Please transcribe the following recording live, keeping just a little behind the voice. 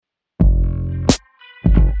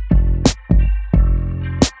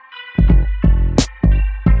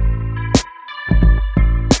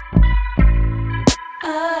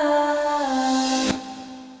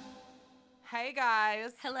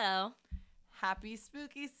Happy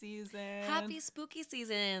spooky season. Happy spooky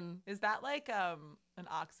season. Is that like an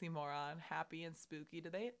oxymoron? Happy and spooky?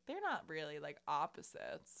 They're not really like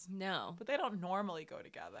opposites. No. But they don't normally go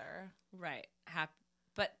together. Right.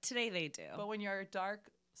 But today they do. But when you're a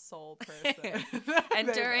dark soul person.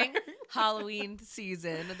 And during Halloween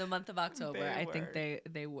season, the month of October, I think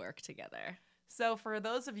they work together. So for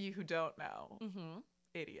those of you who don't know,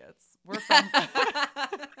 idiots. We're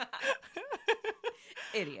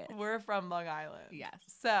from Long Island. Yes.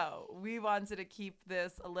 So we wanted to keep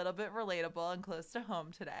this a little bit relatable and close to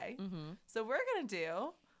home today. So we're going to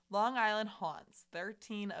do Long Island Haunts,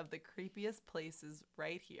 13 of the creepiest places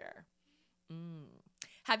right here.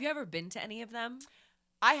 Have you ever been to any of them?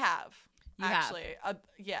 I have. You actually.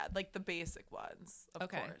 Yeah, like the basic ones, of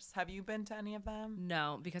Okay. course. Have you been to any of them?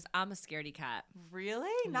 No, because I'm a scaredy cat.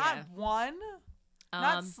 Really? Not Yeah. one?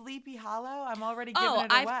 Not Sleepy Hollow? I'm already giving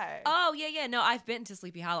it away. Oh, yeah. No, I've been to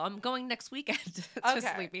Sleepy Hollow. I'm going next weekend to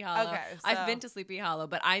Sleepy Hollow. Okay, I've been to Sleepy Hollow,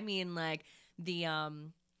 but I mean like the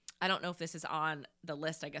I don't know if this is on the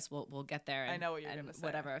list. I guess we'll get there. I know what you're gonna say.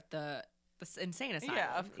 Whatever the insane asylum.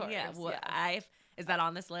 Yeah, of course. Yeah, well, yes. Is that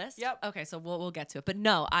on this list? Yep. Okay, so we'll get to it. But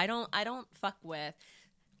no, I don't fuck with.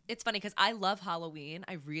 It's funny because I love Halloween.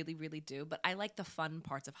 I really, really do. But I like the fun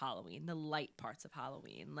parts of Halloween, the light parts of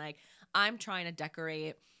Halloween. Like I'm trying to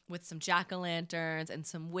decorate with some jack-o'-lanterns and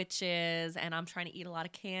some witches, and I'm trying to eat a lot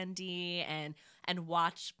of candy and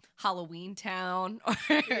watch Halloween Town or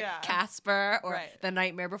Casper or The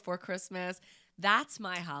Nightmare Before Christmas. That's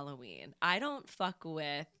my Halloween. I don't fuck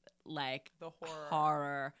with like the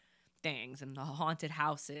horror things and the haunted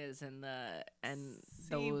houses and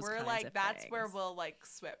those we're kinds like of that's things. where we'll like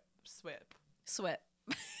swip.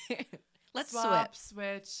 Let's swap,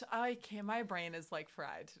 switch. I can't. My brain is like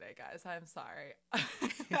fried today, guys. I'm sorry.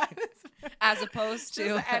 As opposed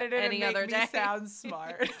to edit it any and other make me day. sound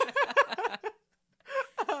smart.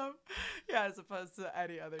 Yeah, as opposed to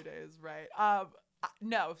any other days, right?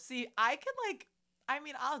 No, see, I can like. I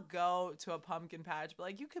mean, I'll go to a pumpkin patch, but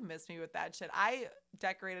like you can miss me with that shit. I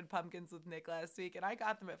decorated pumpkins with Nick last week, and I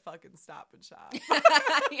got them at fucking Stop and Shop.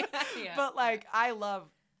 But like, I love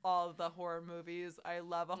all of the horror movies. I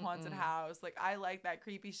love a haunted house. Like, I like that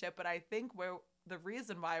creepy shit. But I think the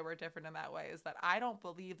reason why we're different in that way is that I don't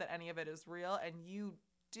believe that any of it is real, and you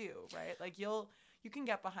do, right? Like you can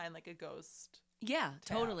get behind like a ghost. Yeah,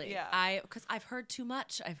 tale. totally. Yeah, because I've heard too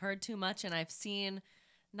much. And I've seen.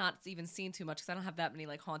 Not even seen too much because I don't have that many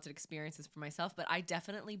like haunted experiences for myself, but I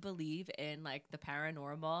definitely believe in like the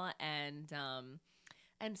paranormal and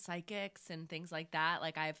psychics and things like that.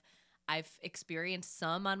 Like I've experienced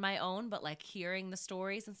some on my own, but like hearing the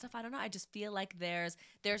stories and stuff, I don't know. I just feel like there's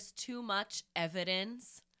too much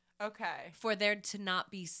evidence. Okay. For there to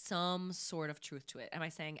not be some sort of truth to it. Am I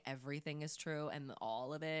saying everything is true and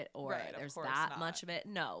all of it, or there's that much of it?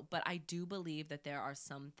 No, but I do believe that there are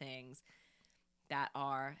some things that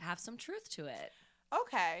have some truth to it.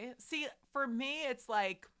 Okay. See, for me, it's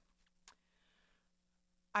like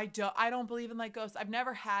I don't believe in like ghosts. I've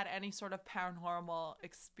never had any sort of paranormal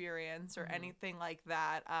experience or anything like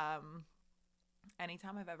that.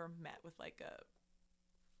 Anytime I've ever met with like a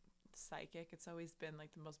psychic, it's always been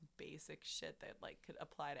like the most basic shit that like could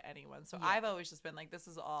apply to anyone. So I've always just been like, this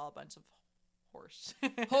is all a bunch of horse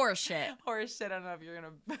shit. Horror shit. I don't know if you're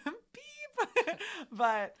gonna beep,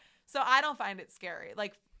 but. So I don't find it scary.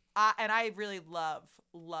 Like, and I really love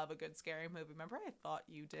a good scary movie. Remember, I thought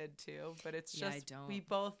you did too, but it's just I don't. We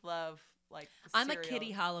both love like. I'm a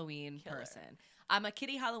Kitty Halloween person. I'm a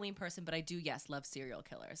Kitty Halloween person, but I do love serial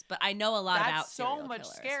killers. But I know a lot about serial killers. That's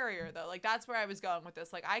so much scarier though. Like that's where I was going with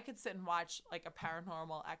this. Like I could sit and watch like a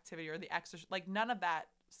Paranormal Activity or The Exorcist. Like none of that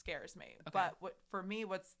scares me. Okay. But for me,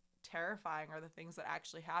 what's terrifying are the things that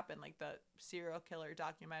actually happen, like the serial killer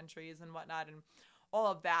documentaries and whatnot, and all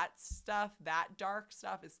of that stuff, that dark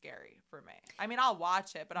stuff is scary for me. I mean, I'll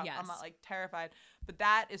watch it, but I'm not like terrified. But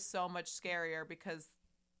that is so much scarier because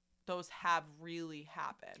those have really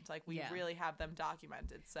happened. Like we really have them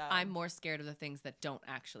documented. So I'm more scared of the things that don't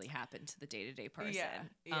actually happen to the day-to-day person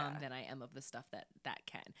than I am of the stuff that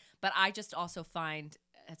can. But I just also find,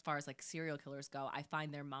 as far as like serial killers go, I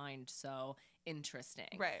find their mind so interesting,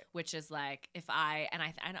 right? Which is like if I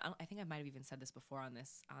think I might have even said this before on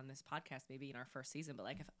this podcast, maybe in our first season, but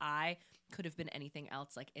like if I could have been anything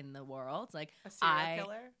else like in the world, like a serial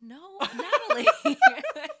killer? No, Natalie.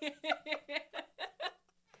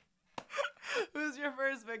 Who's your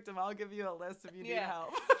first victim? I'll give you a list if you need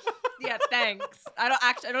help. Yeah, thanks.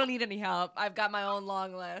 I don't need any help. I've got my own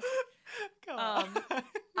long list. Come on.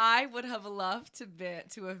 I would have loved to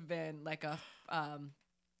have been like a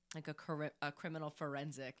like a criminal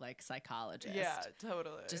forensic like psychologist. Yeah,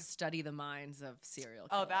 totally. Just study the minds of serial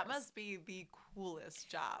Oh, killers. that must be the coolest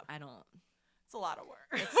job. I don't. It's a lot of work.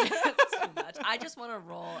 It's too much. I just want to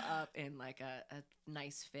roll up in like a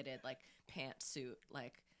nice fitted like pantsuit,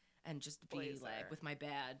 like, and just be Blazer. like with my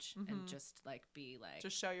badge and just like be like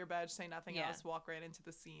Just show your badge, say nothing Yeah. else, walk right into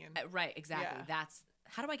the scene. right, exactly. Yeah. That's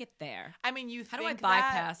how do I get there? I mean, How do I think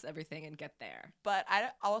bypass everything and get there? but I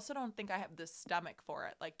also don't think I have the stomach for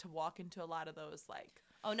it, like to walk into a lot of those, like.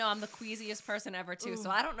 Oh no, I'm the queasiest person ever too. So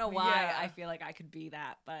Ooh, I don't know why yeah. I feel like I could be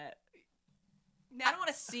that, but I don't want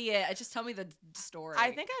to see it. Just tell me the story.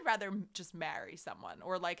 I think I'd rather just marry someone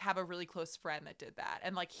or like have a really close friend that did that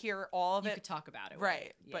and like hear all of you it, could talk about it,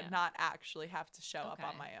 right? Yeah. But not actually have to show up Okay,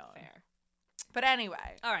 on my own. Fair. But anyway,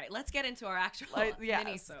 All right, let's get into our actual yes.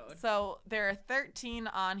 mini-sode. So there are 13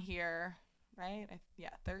 on here, right?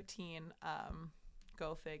 13.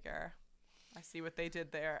 Go figure. I see what they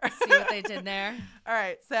did there. See what they did there? All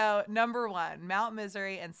right. So number 1, Mount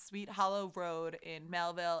Misery and Sweet Hollow Road in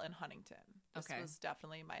Melville and Huntington. This Okay. was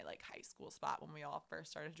definitely my like high school spot when we all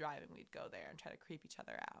first started driving. We'd go there and try to creep each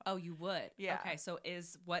other out. Oh, you would? Yeah. Okay, so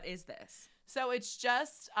what is this? So it's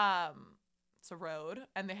just it's a road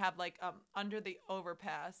and they have like under the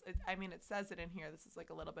overpass. It says it in here. This is like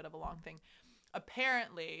a little bit of a long thing.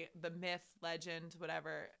 Apparently, the myth, legend,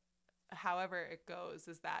 whatever, however it goes,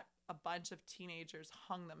 is that a bunch of teenagers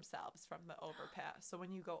hung themselves from the overpass. So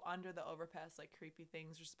when you go under the overpass, like creepy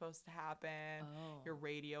things are supposed to happen. Oh. Your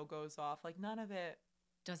radio goes off. Like none of it.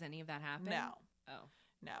 Does any of that happen? No. Oh.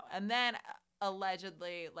 No. And then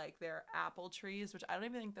allegedly, like there are apple trees, which I don't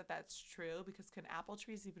even think that that's true because can apple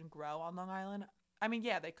trees even grow on Long Island? I mean,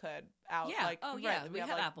 yeah, they could. Yeah. Like, Oh, yeah. We have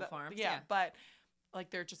like, apple farms, Yeah, yeah. but like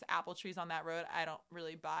they're just apple trees on that road. I don't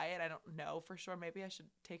really buy it. I don't know for sure. Maybe I should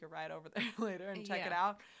take a ride over there later and check it Yeah.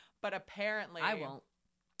 out. But apparently, I won't.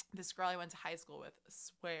 This girl I went to high school with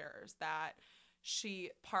swears that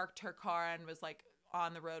she parked her car and was like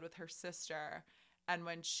on the road with her sister. And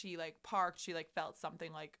when she like parked, she like felt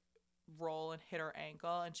something like roll and hit her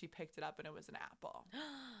ankle and she picked it up and it was an apple.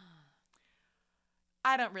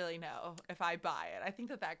 I don't really know if I buy it. I think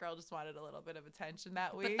that girl just wanted a little bit of attention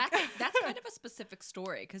that week. But that's kind of a specific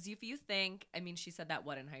story because if you think, I mean, she said that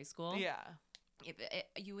in high school? Yeah.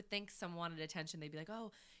 You would think someone wanted attention. They'd be like,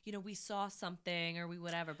 oh, we saw something or we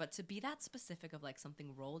whatever. But to be that specific of like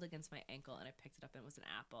something rolled against my ankle and I picked it up and it was an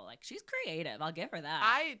apple, like she's creative. I'll give her that.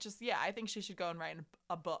 I think she should go and write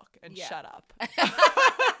a book and shut up.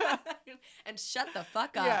 And shut the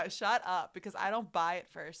fuck up. Yeah, shut up because I don't buy it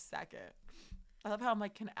for a second. I love how I'm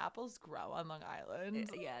like, can apples grow on Long Island?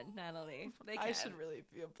 Yeah, Natalie. They can. I should really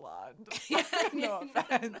be a blonde. Yeah. No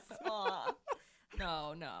offense. Aw.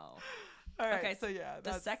 No. All right, Okay, so yeah.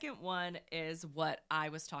 The second one is what I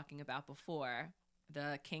was talking about before,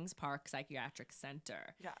 the Kings Park Psychiatric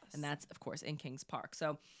Center. Yes. And that's, of course, in Kings Park.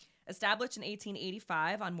 So established in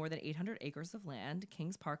 1885 on more than 800 acres of land,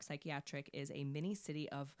 Kings Park Psychiatric is a mini city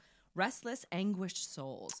of restless, anguished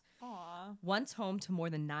souls. Aw. Once home to more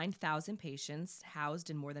than 9,000 patients, housed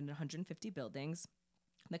in more than 150 buildings,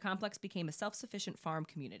 the complex became a self-sufficient farm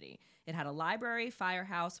community. It had a library,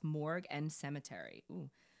 firehouse, morgue, and cemetery. Ooh.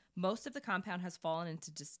 Most of the compound has fallen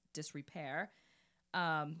into disrepair,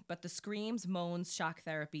 but the screams, moans, shock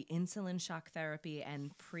therapy, insulin shock therapy,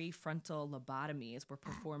 and prefrontal lobotomies were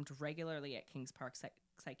performed regularly at Kings Park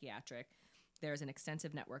Psychiatric. There's an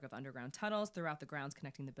extensive network of underground tunnels throughout the grounds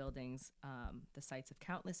connecting the buildings, the sites of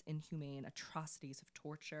countless inhumane atrocities of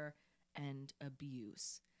torture and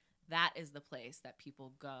abuse. That is the place that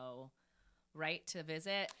people go, right, to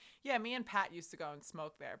visit. Yeah, me and Pat used to go and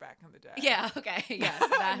smoke there back in the day. Yeah, okay, yes.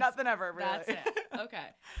 Nothing ever, really. That's it. Okay.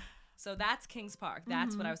 So that's Kings Park.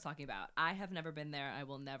 That's what I was talking about. I have never been there. I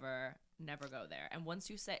will never go there. And once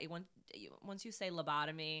you say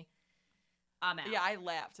lobotomy, I'm out. Yeah, I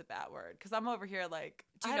laughed at that word because I'm over here like.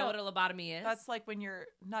 Do you know what a lobotomy is? That's like when you're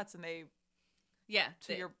nuts and they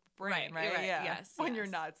to your brain, right? You're right. Yeah. Yes. When you're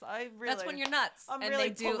yes. nuts, That's when you're nuts. I'm and really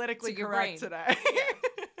they do politically to your correct brain. today.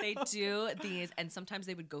 They do these, and sometimes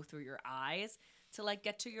they would go through your eyes to like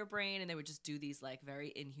get to your brain, and they would just do these like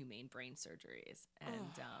very inhumane brain surgeries, and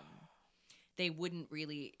they wouldn't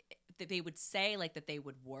really. They would say like that they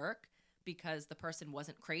would work because the person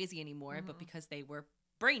wasn't crazy anymore, but because they were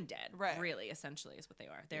brain dead. Right. Really, essentially, is what they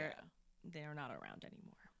are. They're not around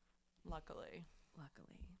anymore. Luckily.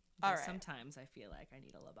 All right. Sometimes I feel like I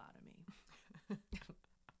need a lobotomy.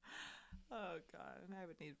 Oh, God. And I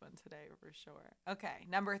would need one today for sure. Okay.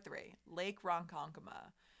 Number 3, Lake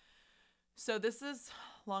Ronkonkoma. So this is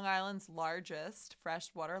Long Island's largest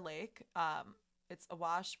freshwater lake. It's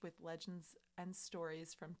awash with legends and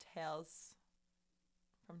stories from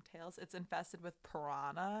from tales. It's infested with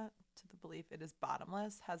piranha, to the belief it is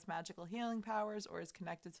bottomless, has magical healing powers, or is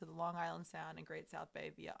connected to the Long Island Sound and Great South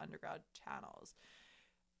Bay via underground channels.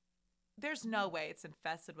 There's no way it's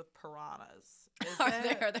infested with piranhas. Is Are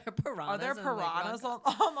it? there piranhas? Are there in Lake piranhas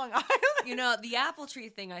Ronkonkoma? on Long Island? You know, the apple tree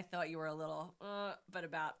thing, I thought you were a little, but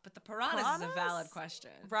the piranhas is a valid Piranhas?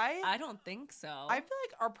 question. Right? I don't think so. I feel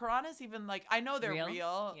like are piranhas even like, I know they're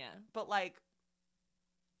real, Yeah. but like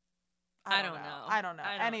I don't know. I don't know.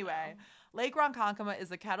 I don't Anyway, Lake Ronkonkoma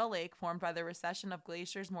is a kettle lake formed by the recession of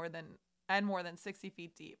glaciers more than 60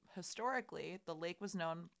 feet deep. Historically, the lake was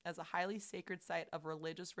known as a highly sacred site of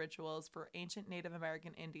religious rituals for ancient Native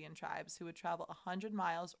American Indian tribes who would travel 100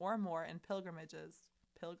 miles or more in pilgrimages.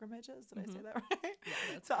 Pilgrimages? Did I say that right? Yeah,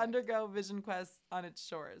 that's to correct. undergo vision quests on its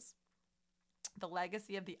shores. The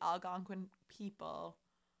legacy of the Algonquin people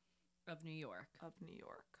Of New York. of New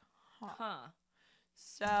York. Huh.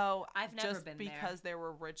 So I've never just been there. because there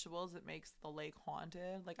were rituals, it makes the lake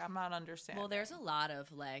haunted. Like, I'm not understanding. Well, there's a lot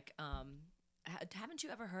of like, haven't you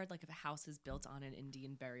ever heard like if a house is built on an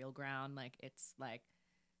Indian burial ground, like it's like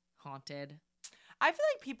haunted? I feel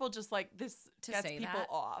like people just like this To gets say people that?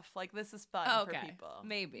 off. Like, this is fun Oh, for okay. people.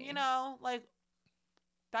 Maybe. You know, like,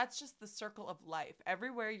 that's just the circle of life.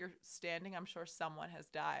 Everywhere you're standing, I'm sure someone has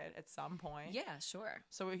died at some point. Yeah, sure.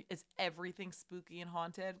 So is everything spooky and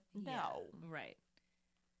haunted? No. Yeah, right.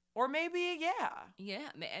 Or maybe, yeah. Yeah,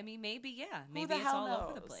 I mean, maybe, yeah. Who Maybe the it's hell all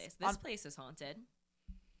over the knows? place. This place is haunted.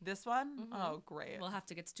 This one? Mhm. Oh, great. We'll have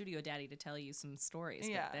to get Studio Daddy to tell you some stories.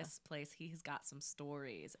 Yeah. But this place, he's got some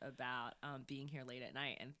stories about being here late at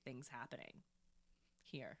night and things happening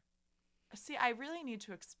here. See, I really need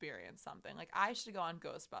to experience something. Like, I should go on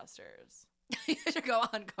Ghostbusters. You should go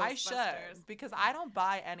on Ghostbusters. I should, because I don't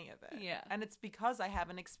buy any of it. Yeah. And it's because I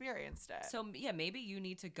haven't experienced it. So, yeah, maybe you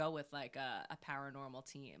need to go with like a paranormal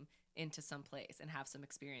team into some place and have some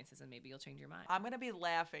experiences and maybe you'll change your mind. I'm going to be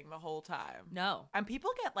laughing the whole time. No. And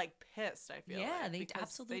people get, like, pissed, I feel like. Yeah, they because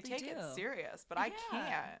absolutely They take it do. serious, but I Yeah.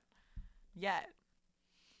 can't yet.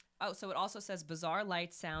 Oh, so it also says bizarre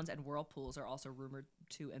lights, sounds, and whirlpools are also rumored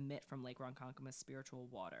to emit from Lake Ronkonkoma's spiritual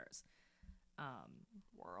waters.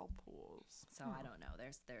 Whirlpools. So I don't know.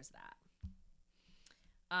 There's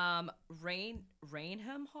that.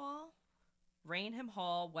 Rainham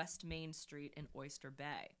Hall, West Main Street in Oyster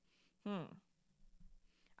Bay.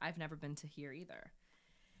 I've never been to here either.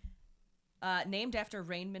 Named after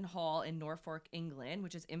Rainman Hall in Norfolk, England,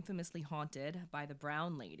 which is infamously haunted by the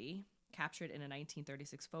Brown Lady, captured in a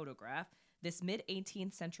 1936 photograph. This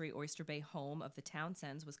mid-18th century Oyster Bay home of the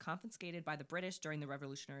Townsends was confiscated by the British during the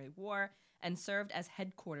Revolutionary War and served as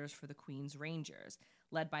headquarters for the Queen's Rangers,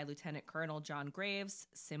 led by Lieutenant Colonel John Graves,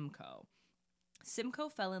 Simcoe. Simcoe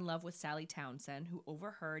fell in love with Sally Townsend, who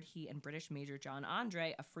overheard he and British Major John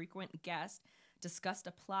Andre, a frequent guest, discussed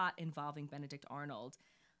a plot involving Benedict Arnold,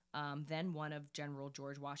 then one of General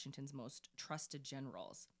George Washington's most trusted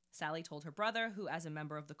generals. Sally told her brother, who, as a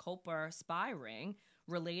member of the Culper spy ring,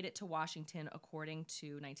 relayed it to Washington according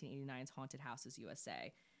to 1989's Haunted Houses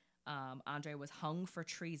USA. Andre was hung for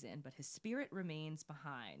treason, but his spirit remains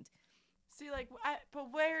behind. See, like,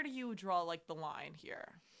 but where do you draw, like, the line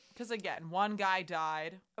here? Because, again, one guy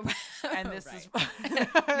died, and this is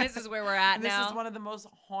This is where we're at now. This is one of the most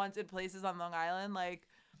haunted places on Long Island. Like,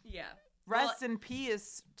 Yeah. rest in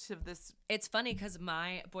peace to this. It's funny because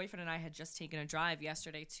my boyfriend and I had just taken a drive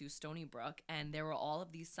yesterday to Stony Brook, and there were all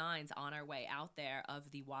of these signs on our way out there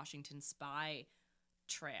of the Washington Spy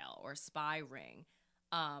Trail or Spy Ring.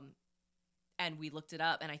 And we looked it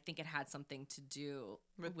up, and I think it had something to do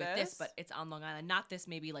With this, this? but it's on Long Island. Not this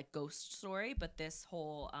maybe like ghost story, but this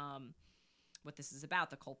whole, what this is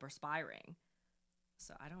about, the Culper Spy Ring.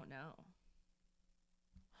 So I don't know.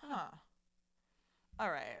 Huh.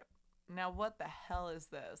 All right. Now, what the hell is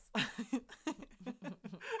this?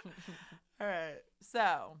 All right.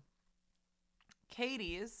 So,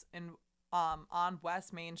 Katie's on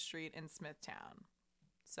West Main Street in Smithtown.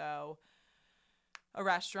 So, a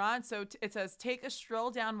restaurant. So it says, take a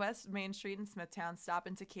stroll down West Main Street in Smithtown, stop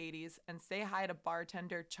into Katie's, and say hi to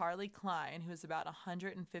bartender Charlie Klein, who is about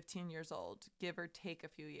 115 years old, give or take a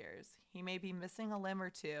few years. He may be missing a limb or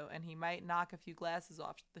two, and he might knock a few glasses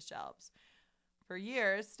off the shelves. For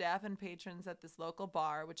years, staff and patrons at this local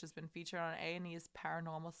bar, which has been featured on A&E's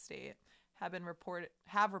Paranormal State, have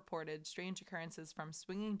reported strange occurrences from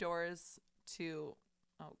swinging doors to,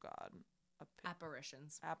 oh God,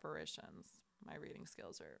 Apparitions. My reading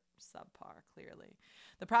skills are subpar, clearly.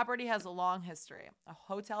 The property has a long history. A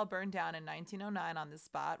hotel burned down in 1909 on this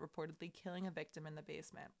spot, reportedly killing a victim in the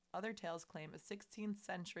basement. Other tales claim a 16th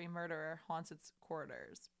century murderer haunts its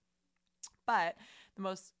corridors. But the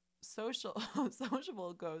most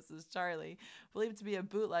sociable ghost is Charlie, believed to be a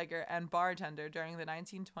bootlegger and bartender during the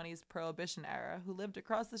 1920s Prohibition era, who lived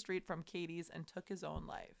across the street from Katie's and took his own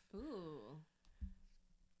life. Ooh.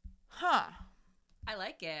 Huh. I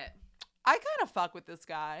like it. I kind of fuck with this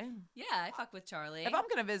guy. Yeah, I fuck with Charlie. If I'm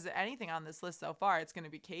going to visit anything on this list so far, it's going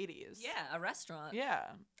to be Katie's. Yeah, a restaurant. Yeah.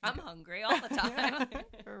 I'm hungry all the time.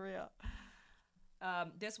 For real.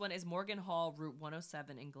 This one is Morgan Hall, Route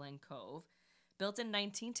 107 in Glen Cove. Built in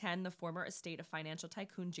 1910, the former estate of financial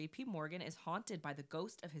tycoon J.P. Morgan is haunted by the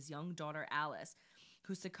ghost of his young daughter Alice,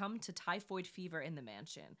 who succumbed to typhoid fever in the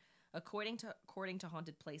mansion. According to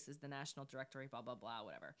Haunted Places, the National Directory, blah, blah, blah,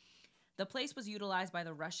 whatever. The place was utilized by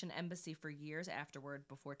the Russian embassy for years afterward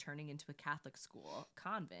before turning into a Catholic school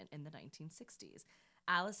convent in the 1960s.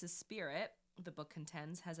 Alice's spirit, the book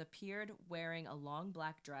contends, has appeared wearing a long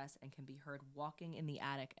black dress and can be heard walking in the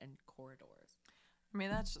attic and corridors. I mean,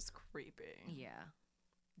 that's just creepy. Yeah.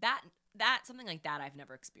 That something like that I've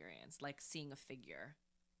never experienced, like seeing a figure.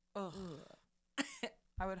 Ugh.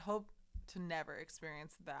 I would hope to never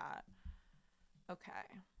experience that. Okay.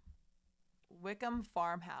 Wickham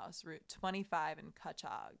Farmhouse, Route 25 in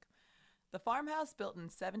Cutchogue. The farmhouse, built in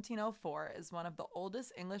 1704, is one of the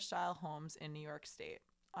oldest English-style homes in New York State.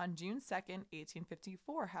 On June 2nd,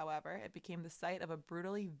 1854, however, it became the site of a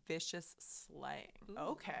brutally vicious slaying. Ooh.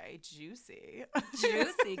 Okay, juicy.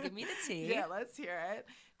 Juicy, give me the tea. Yeah, let's hear it.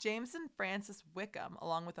 James and Francis Wickham,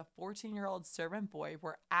 along with a 14-year-old servant boy,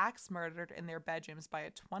 were axe murdered in their bedrooms by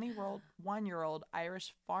a 21-year-old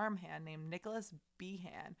Irish farmhand named Nicholas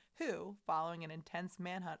Behan, who, following an intense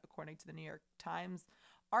manhunt, according to the New York Times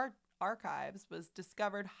archives, was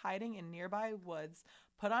discovered hiding in nearby woods,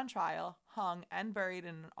 put on trial, hung, and buried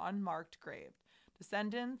in an unmarked grave.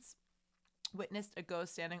 Descendants witnessed a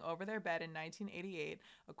ghost standing over their bed in 1988,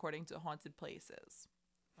 according to Haunted Places.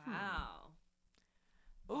 Wow.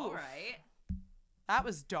 Oof. All right. That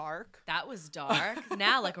was dark. That was dark.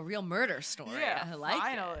 Now, like a real murder story. Yeah, I like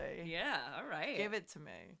finally. it. Yeah, all right. Give it to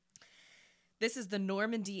me. This is the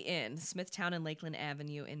Normandy Inn, Smithtown and Lakeland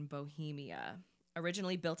Avenue in Bohemia.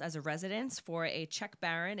 Originally built as a residence for a Czech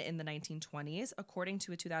baron in the 1920s, according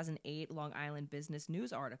to a 2008 Long Island Business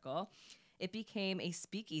News article, it became a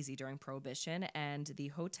speakeasy during Prohibition and the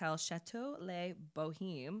Hotel Chateau Le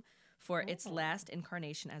Boheme for its last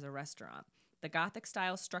incarnation as a restaurant. The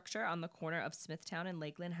Gothic-style structure on the corner of Smithtown and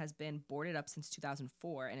Lakeland has been boarded up since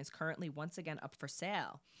 2004 and is currently once again up for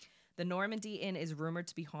sale. The Normandy Inn is rumored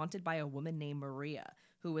to be haunted by a woman named Maria,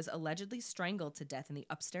 who was allegedly strangled to death in the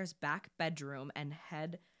upstairs back bedroom and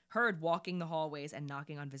heard walking the hallways and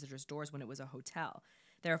knocking on visitors' doors when it was a hotel.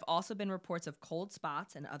 There have also been reports of cold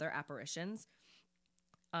spots and other apparitions.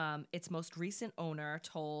 Its most recent owner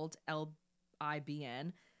told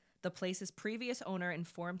LIBN the place's previous owner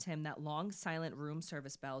informed him that long, silent room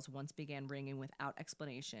service bells once began ringing without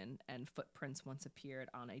explanation, and footprints once appeared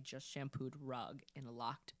on a just shampooed rug in a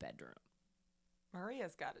locked bedroom.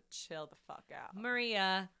 Maria's got to chill the fuck out.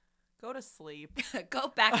 Maria, Go to sleep. go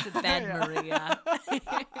back to bed, Yeah. Maria.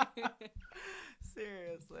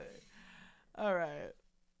 Seriously. All right.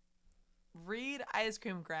 Reed Ice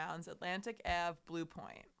Cream Grounds, Atlantic Ave, Blue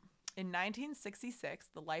Point. In 1966,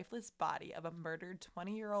 the lifeless body of a murdered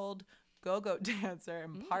 20-year-old go-go dancer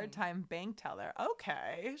and part-time bank teller.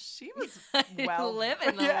 Okay, she was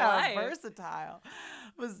Living the life. versatile.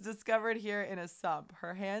 Was discovered here in a sump.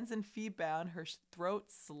 Her hands and feet bound, her throat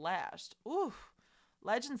slashed. Ooh.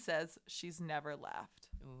 Legend says she's never left.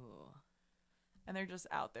 Ooh. And they're just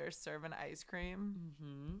out there serving ice cream.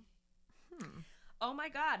 Mm-hmm. Oh my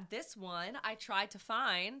God, this one I tried to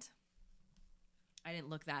find. I didn't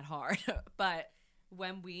look that hard, but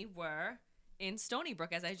when we were in Stony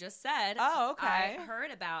Brook, as I just said, Oh, okay. I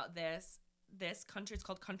heard about this country. It's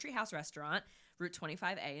called Country House Restaurant, Route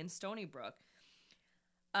 25A in Stony Brook.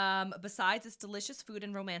 Besides its delicious food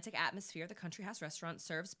and romantic atmosphere, the Country House Restaurant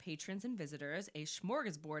serves patrons and visitors a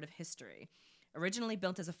smorgasbord of history. Originally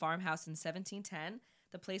built as a farmhouse in 1710,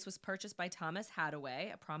 the place was purchased by Thomas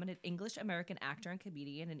Hadaway, a prominent English-American actor and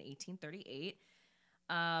comedian in 1838,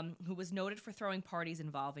 who was noted for throwing parties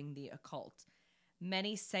involving the occult.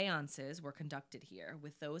 Many seances were conducted here,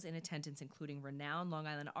 with those in attendance including renowned Long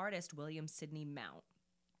Island artist William Sidney Mount.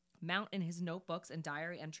 Mount, in his notebooks and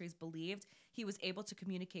diary entries, believed he was able to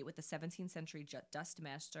communicate with the 17th century dust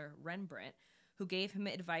master Rembrandt, who gave him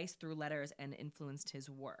advice through letters and influenced his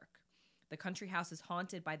work. The country house is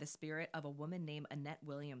haunted by the spirit of a woman named Annette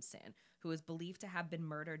Williamson, who is believed to have been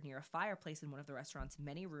murdered near a fireplace in one of the restaurant's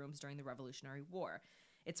many rooms during the Revolutionary War.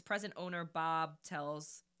 Its present owner, Bob,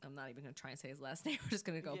 tells... I'm not even going to try and say his last name. We're just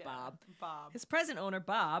going to go Bob. His present owner,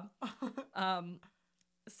 Bob,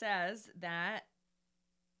 says that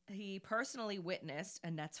He personally witnessed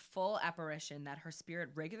Annette's full apparition, that her spirit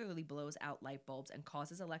regularly blows out light bulbs and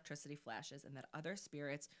causes electricity flashes, and that other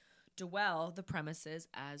spirits dwell the premises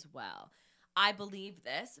as well. I believe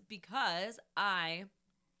this because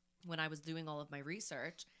when I was doing all of my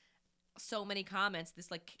research, so many comments,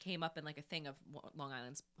 this like came up in like a thing of Long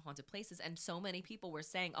Island's haunted places, and so many people were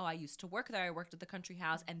saying, oh, I used to work there, I worked at the country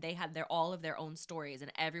house, and they had all of their own stories,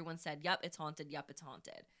 and everyone said, yep, it's haunted, yep, it's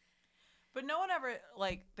haunted. But no one ever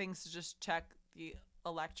like thinks to just check the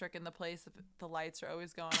electric in the place if the lights are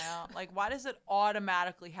always going out. Like, why does it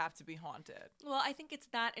automatically have to be haunted? Well, I think it's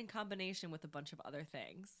that in combination with a bunch of other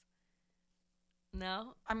things.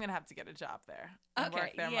 No? I'm going to have to get a job there and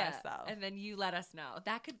work there myself. And then you let us know.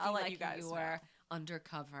 That could be I'll let like you guys your know.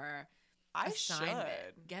 undercover I assignment.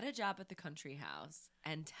 should. Get a job at the country house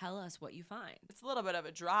and tell us what you find. It's a little bit of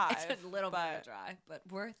a drive. It's a little bit of a drive, but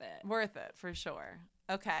worth it. Worth it, for sure.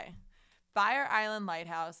 Okay. Fire Island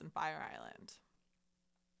Lighthouse and Fire Island.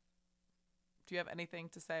 Do you have anything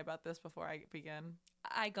to say about this before I begin?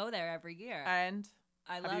 I go there every year. And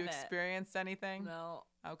I love it. have you experienced anything? No.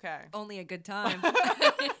 Okay. Only a good time.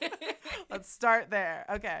 Let's start there.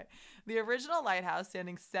 Okay. The original lighthouse,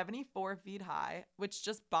 standing 74 feet high, which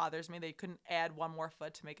just bothers me. They couldn't add one more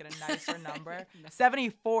foot to make it a nicer number. No.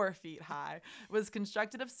 74 feet high, was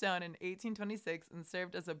constructed of stone in 1826 and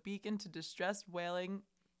served as a beacon to distressed whaling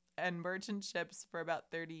and merchant ships for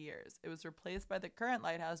about 30 years. It was replaced by the current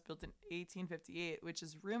lighthouse built in 1858, which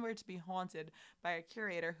is rumored to be haunted by a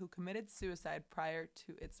curator who committed suicide prior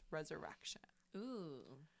to its resurrection. Ooh.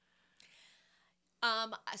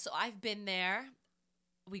 So I've been there.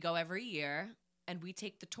 We go every year, and we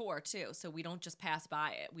take the tour too. So we don't just pass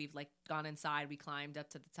by it. We've like gone inside. We climbed up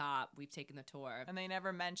to the top. We've taken the tour. And they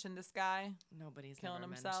never mentioned this guy Nobody's killing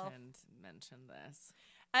ever himself. mentioned this.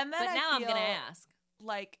 And then But now I'm gonna ask.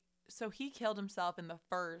 Like, so he killed himself in the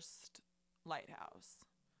first lighthouse,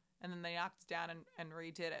 and then they knocked it down and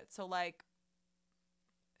redid it. So like,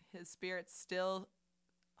 his spirit's still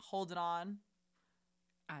holding on.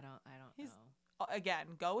 I don't know. Again,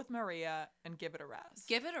 go with Maria and give it a rest.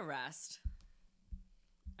 Give it a rest.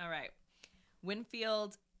 All right.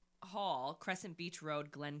 Winfield Hall, Crescent Beach Road,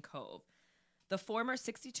 Glen Cove. The former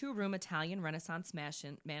 62-room Italian Renaissance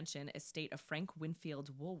mansion estate of Frank Winfield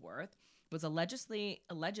Woolworth was allegedly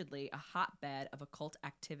a hotbed of occult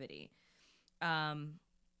activity.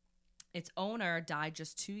 Its owner died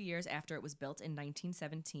just 2 years after it was built in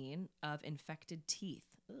 1917 of infected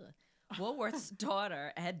teeth. Ugh. Woolworth's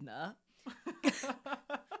daughter, Edna,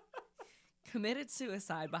 committed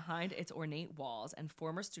suicide behind its ornate walls, and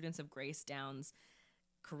former students of Grace Downs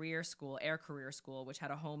Air Career School, which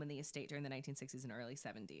had a home in the estate during the 1960s and early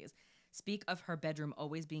 70s, speak of her bedroom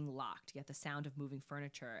always being locked, yet the sound of moving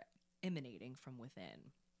furniture emanating from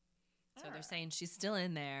within. So they're saying she's still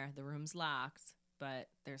in there, the room's locked, but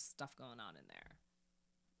there's stuff going on in there.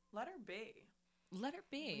 Let her be. Let her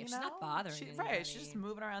be. You She's know? not bothering anybody. Right, she's just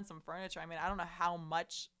moving around some furniture. I mean, I don't know how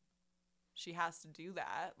much she has to do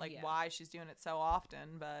that, like why she's doing it so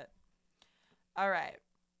often, but all right.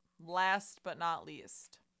 Last but not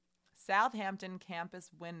least, Southampton Campus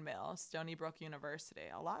Windmill, Stony Brook University.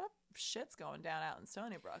 A lot of shit's going down out in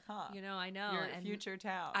Stony Brook, huh? You know, I know. Your and future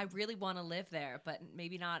town. I really want to live there, but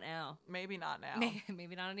maybe not now. Maybe not now.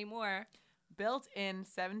 Maybe not anymore. Built in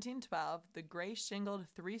 1712, the gray shingled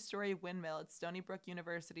 3-story windmill at Stony Brook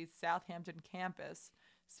University's Southampton campus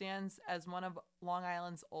stands as one of Long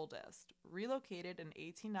Island's oldest. Relocated in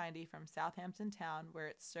 1890 from Southampton town, where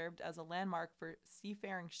it served as a landmark for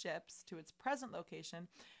seafaring ships, to its present location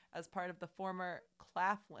as part of the former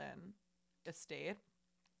Claflin estate,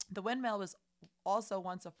 the windmill was also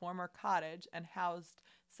once a former cottage and housed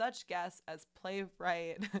such guests as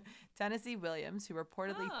playwright Tennessee Williams, who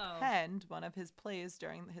reportedly penned one of his plays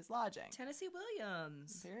during his lodging. Tennessee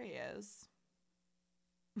Williams. There he is.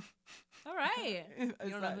 All right. You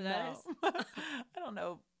don't know who that is? I don't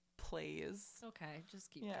know plays. Okay, just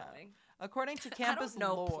keep going. According to campus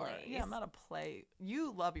know lore. plays. Yeah, I'm not a play.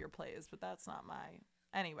 You love your plays, but that's not my.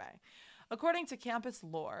 Anyway, according to campus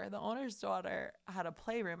lore, the owner's daughter had a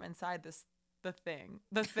playroom inside the thing.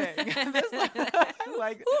 This,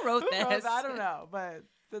 like, who wrote this? I don't know, but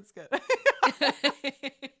that's good.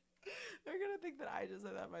 They're going to think that I just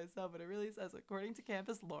said that myself, but it really says, according to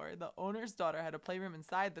campus lore, the owner's daughter had a playroom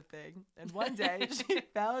inside the thing, and one day she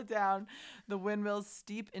fell down the windmill's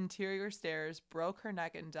steep interior stairs, broke her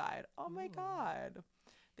neck, and died. Oh my God.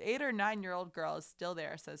 The 8 or 9-year-old girl is still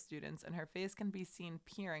there, says students, and her face can be seen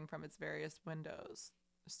peering from its various windows.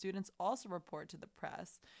 Students also report to the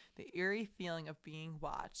press the eerie feeling of being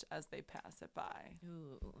watched as they pass it by.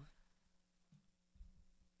 Ooh.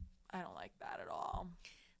 I don't like that at all.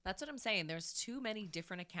 That's what I'm saying. There's too many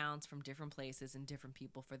different accounts from different places and different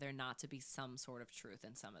people for there not to be some sort of truth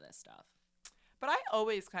in some of this stuff. But I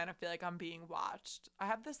always kind of feel like I'm being watched. I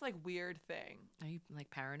have this like weird thing. Are you like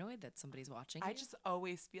paranoid that somebody's watching I you? just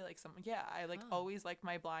always feel like someone, yeah, I like Oh. always like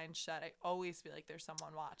my blinds shut. I always feel like there's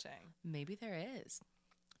someone watching. Maybe there is.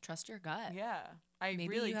 Trust your gut. Yeah, I Maybe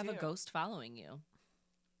really you have do. a ghost following you.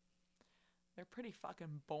 They're pretty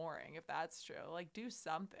fucking boring if that's true. Like, do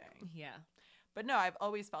something. Yeah. But no, I've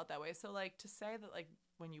always felt that way. So like to say that like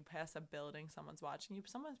when you pass a building, someone's watching you.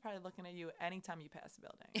 Someone's probably looking at you anytime you pass a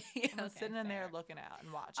building. Yeah, Someone's okay, sitting in there fair. looking out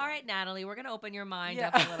and watching. All right, Natalie, we're going to open your mind Yeah.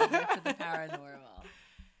 up a little bit to the paranormal.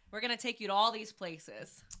 We're going to take you to all these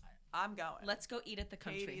places. I'm going. Let's go eat at the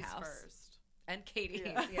country Katie's house. first. And Katie's,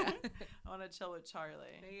 Yeah. yeah. I want to chill with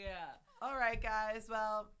Charlie. Yeah. All right, guys.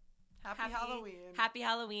 Well, happy Halloween. Happy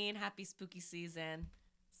Halloween. Happy spooky season.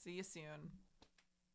 See you soon.